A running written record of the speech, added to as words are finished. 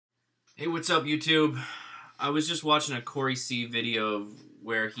Hey, what's up, YouTube? I was just watching a Corey C video of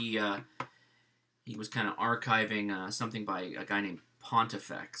where he was kind of archiving something by a guy named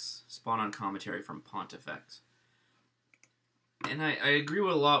Pontifex, spot on commentary from Pontifex, and I agree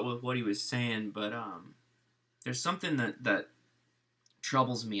with a lot with what he was saying, but there's something that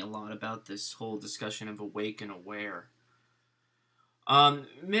troubles me a lot about this whole discussion of awake and aware.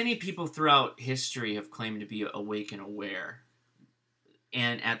 Many people throughout history have claimed to be awake and aware,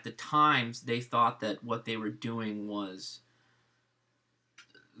 and at the times they thought that what they were doing was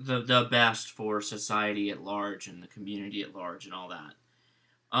the best for society at large and the community at large and all that.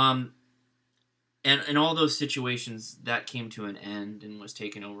 Um, and in all those situations, that came to an end and was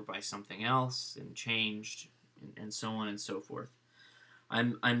taken over by something else and changed and so on and so forth.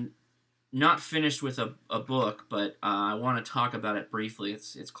 I'm not finished with a book, but I want to talk about it briefly.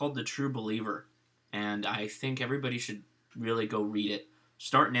 It's called The True Believer, and I think everybody should really go read it.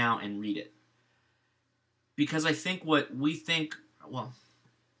 Start now and read it. Because I think what we think, well,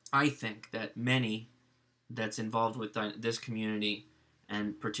 I think that many that's involved with this community,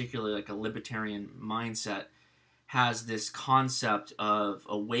 and particularly like a libertarian mindset, has this concept of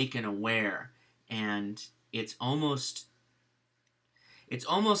awake and aware, and it's almost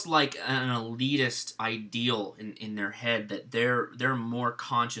like an elitist ideal in their head that they're more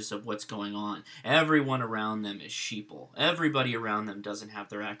conscious of what's going on. Everyone around them is sheeple. Everybody around them doesn't have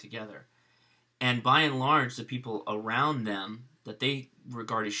their act together. And by and large, the people around them that they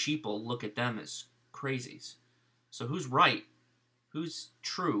regard as sheeple look at them as crazies. So who's right? Who's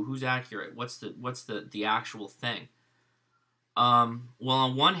true? Who's accurate? What's the actual thing? Well,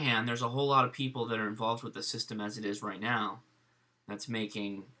 on one hand, there's a whole lot of people that are involved with the system as it is right now that's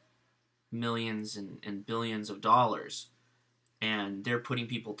making millions and billions of dollars, and they're putting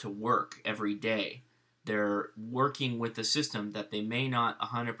people to work every day. They're working with the system that they may not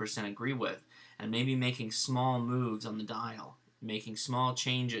 100% agree with, and maybe making small moves on the dial, making small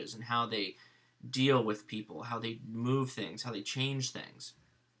changes in how they deal with people, how they move things, how they change things,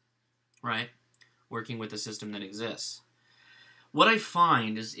 right? Working with the system that exists. What I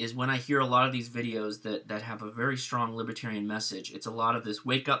find is when I hear a lot of these videos that have a very strong libertarian message, it's a lot of this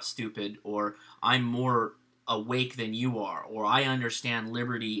wake up stupid, or I'm more awake than you are, or I understand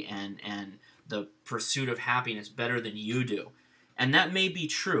liberty and the pursuit of happiness better than you do. And that may be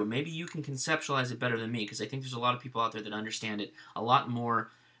true. Maybe you can conceptualize it better than me, because I think there's a lot of people out there that understand it a lot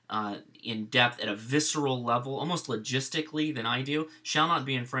more in depth at a visceral level, almost logistically, than I do. Shall Not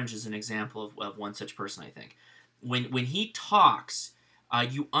Be Infringed is an example of one such person, I think. When he talks,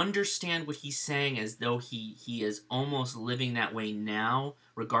 you understand what he's saying as though he is almost living that way now,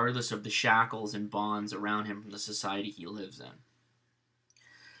 regardless of the shackles and bonds around him from the society he lives in.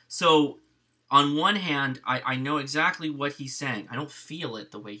 So, on one hand, I know exactly what he's saying. I don't feel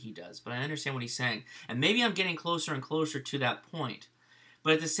it the way he does, but I understand what he's saying. And maybe I'm getting closer and closer to that point.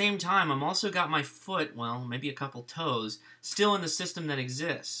 But at the same time, I'm also got my foot, well, maybe a couple toes, still in the system that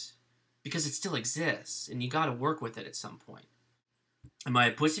exists. Because it still exists, and you got to work with it at some point. Am I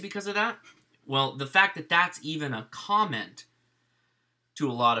a pussy because of that? Well, the fact that that's even a comment to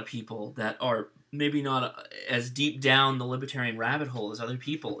a lot of people that are maybe not as deep down the libertarian rabbit hole as other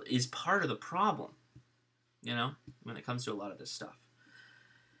people is part of the problem, you know, when it comes to a lot of this stuff.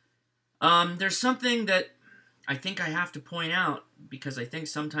 There's something that I think I have to point out, because I think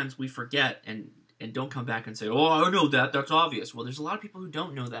sometimes we forget and don't come back and say, oh, I know that, that's obvious. Well, there's a lot of people who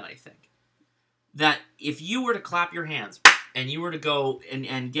don't know that, I think. That if you were to clap your hands and you were to go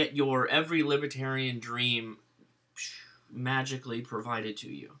and get your every libertarian dream magically provided to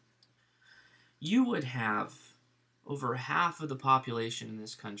you, you would have over half of the population in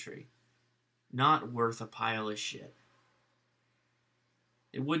this country not worth a pile of shit.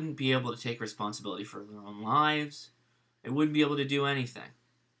 They wouldn't be able to take responsibility for their own lives. They wouldn't be able to do anything.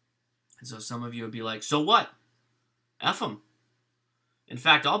 And so some of you would be like, so what? F them. In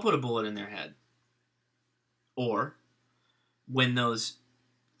fact, I'll put a bullet in their head. Or, when those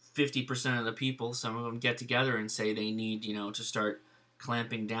 50% of the people, some of them get together and say they need, to start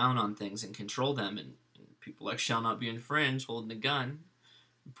clamping down on things and control them, and people like Shall Not Be Infringed holding a gun,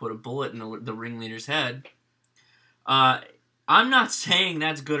 put a bullet in the ringleader's head. I'm not saying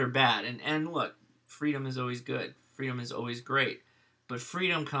that's good or bad, and look, freedom is always good. Freedom is always great. But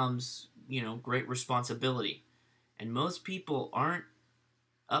freedom comes, great responsibility. And most people aren't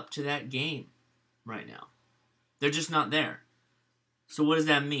up to that game right now. They're just not there. So what does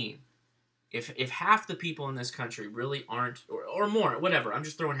that mean? If half the people in this country really aren't, or more, whatever, I'm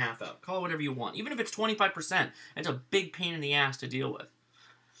just throwing half out. Call it whatever you want. Even if it's 25%, it's a big pain in the ass to deal with.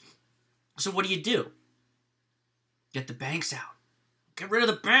 So what do? Get the banks out. get rid of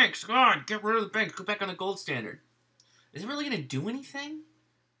the banks. God, get rid of the banks. Go back on the gold standard. Is it really going to do anything?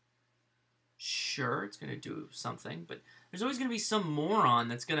 Sure, it's going to do something, but there's always going to be some moron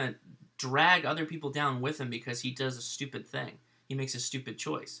that's going to drag other people down with him because he does a stupid thing. He makes a stupid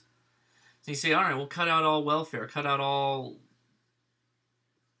choice. So you say, all right, we'll cut out all welfare, cut out all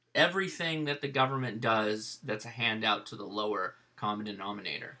everything that the government does that's a handout to the lower common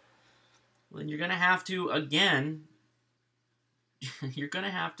denominator. Well, then you're going to have to, again, you're going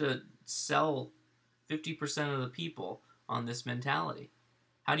to have to sell 50% of the people on this mentality.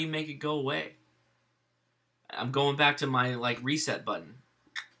 How do you make it go away? I'm going back to my, reset button.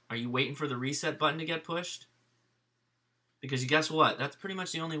 Are you waiting for the reset button to get pushed? Because guess what? That's pretty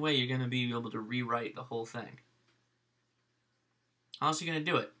much the only way you're going to be able to rewrite the whole thing. How else are you going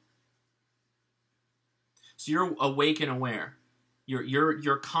to do it? So you're awake and aware.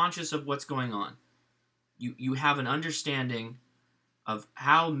 You're conscious of what's going on. You have an understanding of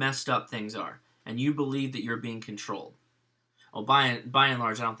how messed up things are, and you believe that you're being controlled. Oh, by and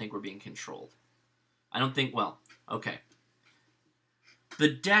large, I don't think we're being controlled. I don't think, well, okay. The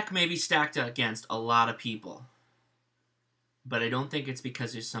deck may be stacked against a lot of people, but I don't think it's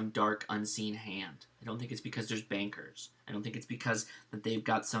because there's some dark, unseen hand. I don't think it's because there's bankers. I don't think it's because that they've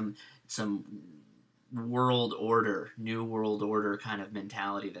got some world order, new world order kind of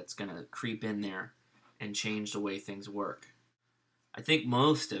mentality that's going to creep in there and change the way things work. I think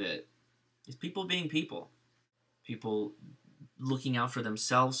most of it is people being people. People looking out for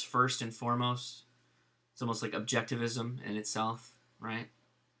themselves first and foremost. It's almost like objectivism in itself, right?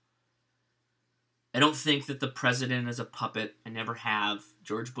 I don't think that the president is a puppet. I never have.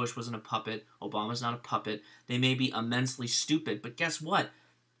 George Bush wasn't a puppet. Obama's not a puppet. They may be immensely stupid, but guess what?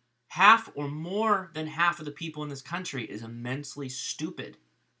 Half or more than half of the people in this country is immensely stupid.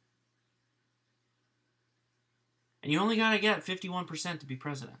 And you only got to get 51% to be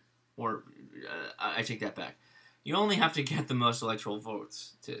president. Or, I take that back. You only have to get the most electoral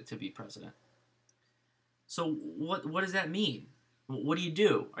votes to be president. So what does that mean? What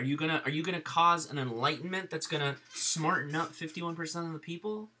do? Are you gonna cause an enlightenment that's gonna smarten up 51% of the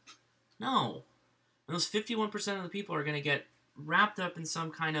people? No. And those 51% of the people are gonna get wrapped up in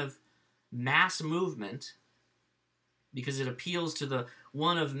some kind of mass movement because it appeals to the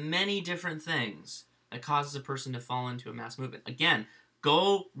one of many different things that causes a person to fall into a mass movement. Again,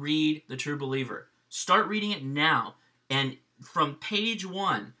 go read The True Believer. Start reading it now, and from page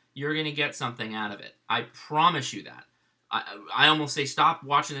 1, you're going to get something out of it. I promise you that. I almost say stop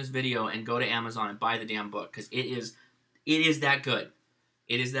watching this video and go to Amazon and buy the damn book, because it is that good.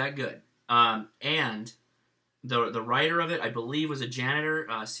 It is that good. And the writer of it, I believe, was a janitor,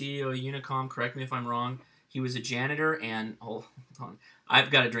 CEO of Unicom. Correct me if I'm wrong. He was a janitor, and hold on,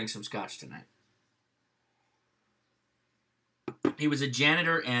 I've got to drink some scotch tonight. He was a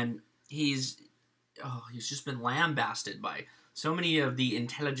janitor, and he's just been lambasted by so many of the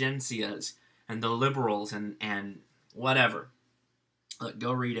intelligentsias and the liberals and whatever. Look,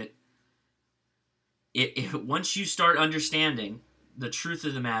 go read it. Once you start understanding, the truth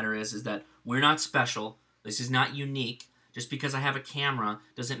of the matter is that we're not special. This is not unique. Just because I have a camera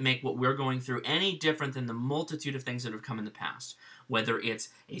doesn't make what we're going through any different than the multitude of things that have come in the past. Whether it's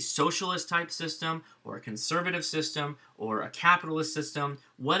a socialist type system or a conservative system or a capitalist system,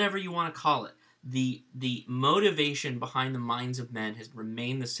 whatever you want to call it. The motivation behind the minds of men has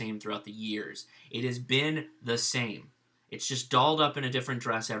remained the same throughout the years. It has been the same. It's just dolled up in a different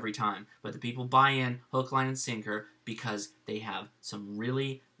dress every time. But the people buy in hook, line, and sinker because they have some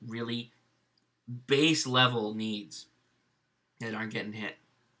really, really base level needs that aren't getting hit.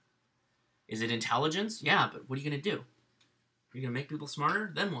 Is it intelligence? Yeah, but what are you going to do? Are you going to make people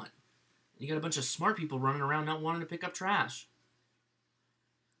smarter? Then what? You got a bunch of smart people running around not wanting to pick up trash.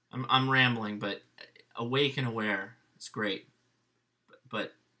 I'm rambling, but awake and aware, it's great.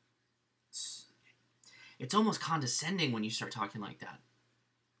 But it's almost condescending when you start talking like that.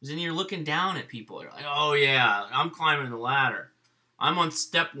 Because then you're looking down at people. You're like, oh yeah, I'm climbing the ladder. I'm on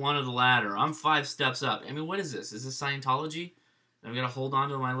step 1 of the ladder. I'm 5 steps up. I mean, what is this? Is this Scientology? I'm going to hold on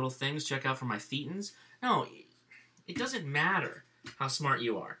to my little things, check out for my thetans? No, it doesn't matter how smart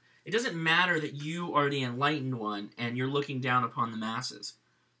you are. It doesn't matter that you are the enlightened one and you're looking down upon the masses.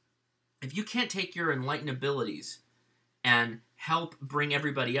 If you can't take your enlightened abilities and help bring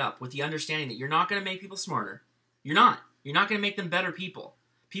everybody up with the understanding that you're not going to make people smarter, you're not going to make them better people.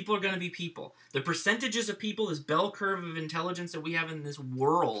 People are going to be people. The percentages of people, this bell curve of intelligence that we have in this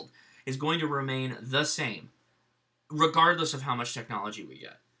world, is going to remain the same, regardless of how much technology we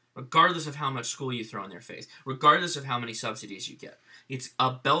get, regardless of how much school you throw in their face, regardless of how many subsidies you get. It's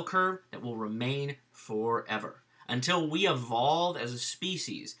a bell curve that will remain forever. Until we evolve as a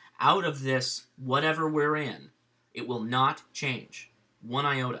species out of this whatever we're in, it will not change. One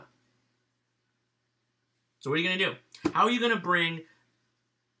iota. So what are you going to do? How are you going to bring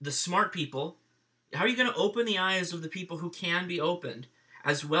the smart people, how are you going to open the eyes of the people who can be opened,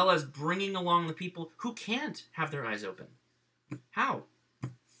 as well as bringing along the people who can't have their eyes open? How?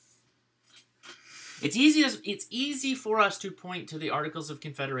 It's easy for us to point to the Articles of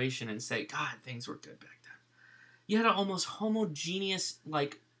Confederation and say, God, things were good back then. You had an almost homogeneous,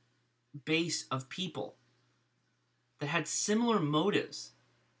 base of people that had similar motives.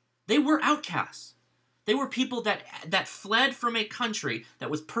 They were outcasts. They were people that fled from a country that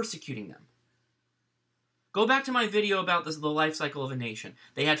was persecuting them. Go back to my video about the life cycle of a nation.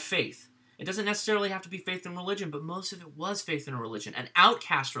 They had faith. It doesn't necessarily have to be faith in religion, but most of it was faith in a religion, an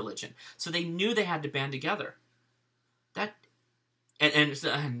outcast religion. So they knew they had to band together. I'm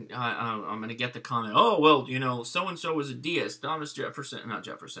going to get the comment, oh, well, so-and-so was a deist.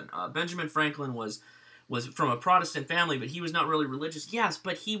 Benjamin Franklin was from a Protestant family, but he was not really religious. Yes,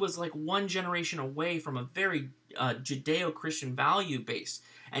 but he was like one generation away from a very Judeo-Christian value base.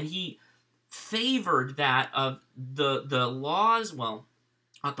 And he favored that of the laws, well,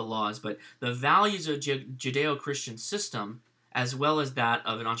 not the laws, but the values of Judeo-Christian system, as well as that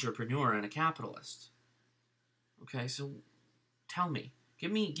of an entrepreneur and a capitalist. Okay, so tell me,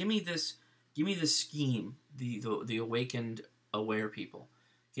 give me this scheme, the awakened, aware people.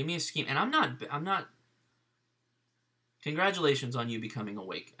 Give me a scheme, and I'm not. Congratulations on you becoming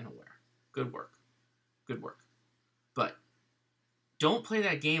awake and aware. Good work, but don't play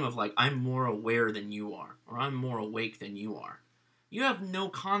that game of I'm more aware than you are, or I'm more awake than you are. You have no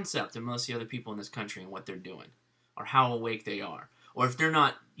concept of most of the other people in this country and what they're doing, or how awake they are, or if they're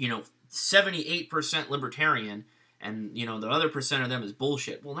not, 78% libertarian, and the other percent of them is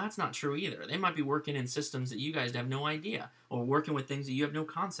bullshit. Well, that's not true either. They might be working in systems that you guys have no idea, or working with things that you have no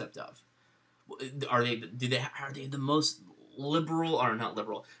concept of. Are they the most liberal, or not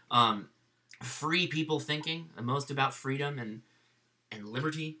liberal, free people thinking the most about freedom and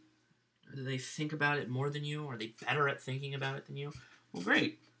liberty? Do they think about it more than you? Are they better at thinking about it than you? Well,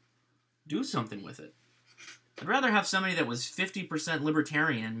 great. Do something with it. I'd rather have somebody that was 50%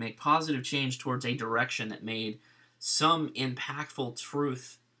 libertarian make positive change towards a direction that made some impactful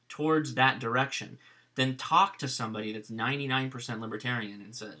truth towards that direction than talk to somebody that's 99% libertarian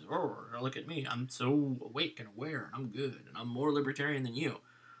and says, oh, look at me. I'm so awake and aware, and I'm good, and I'm more libertarian than you.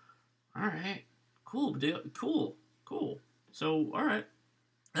 All right. Cool. So, all right.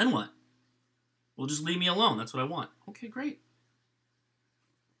 Then what? Well, just leave me alone. That's what I want. Okay, great.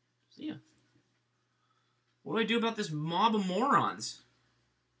 See ya. What do I do about this mob of morons?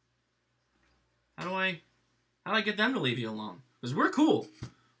 How do I get them to leave you alone? Because we're cool.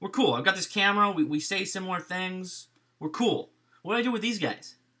 We're cool. I've got this camera. We say similar things. We're cool. What do I do with these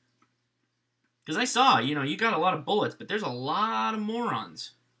guys? Because I saw, you got a lot of bullets, but there's a lot of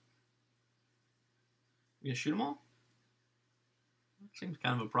morons. You gonna shoot them all? Seems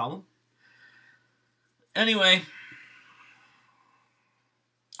kind of a problem. Anyway,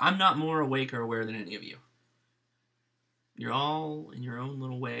 I'm not more awake or aware than any of you. You're all, in your own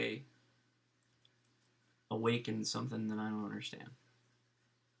little way, awake in something that I don't understand.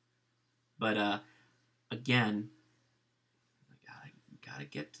 But, again, gotta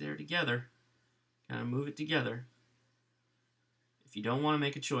get there together. Gotta move it together. If you don't want to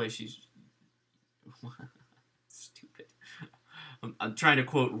make a choice, stupid. I'm trying to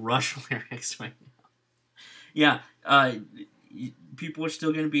quote Rush lyrics right now. Yeah, people are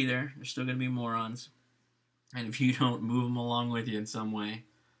still going to be there. There's still going to be morons. And if you don't move them along with you in some way,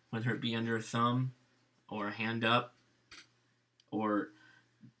 whether it be under a thumb or a hand up or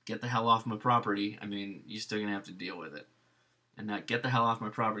get the hell off my property, you're still going to have to deal with it. And that get the hell off my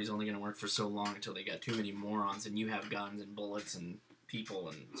property is only going to work for so long until they got too many morons and you have guns and bullets and people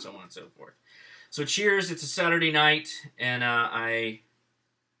and so on and so forth. So cheers, it's a Saturday night, and I'd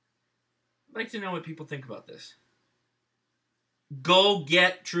like to know what people think about this. Go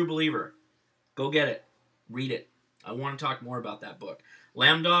get True Believer. Go get it. Read it. I want to talk more about that book.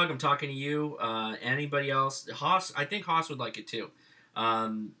 Lamb Dog, I'm talking to you. Anybody else? Haas, I think Haas would like it too.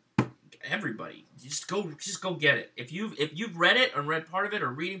 Everybody, just go get it. If you've read it or read part of it or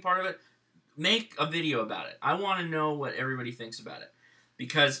reading part of it, make a video about it. I want to know what everybody thinks about it,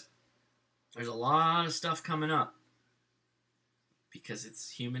 because there's a lot of stuff coming up. Because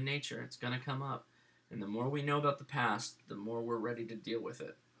it's human nature, it's gonna come up, and the more we know about the past, the more we're ready to deal with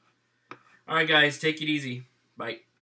it. All right, guys, take it easy. Bye.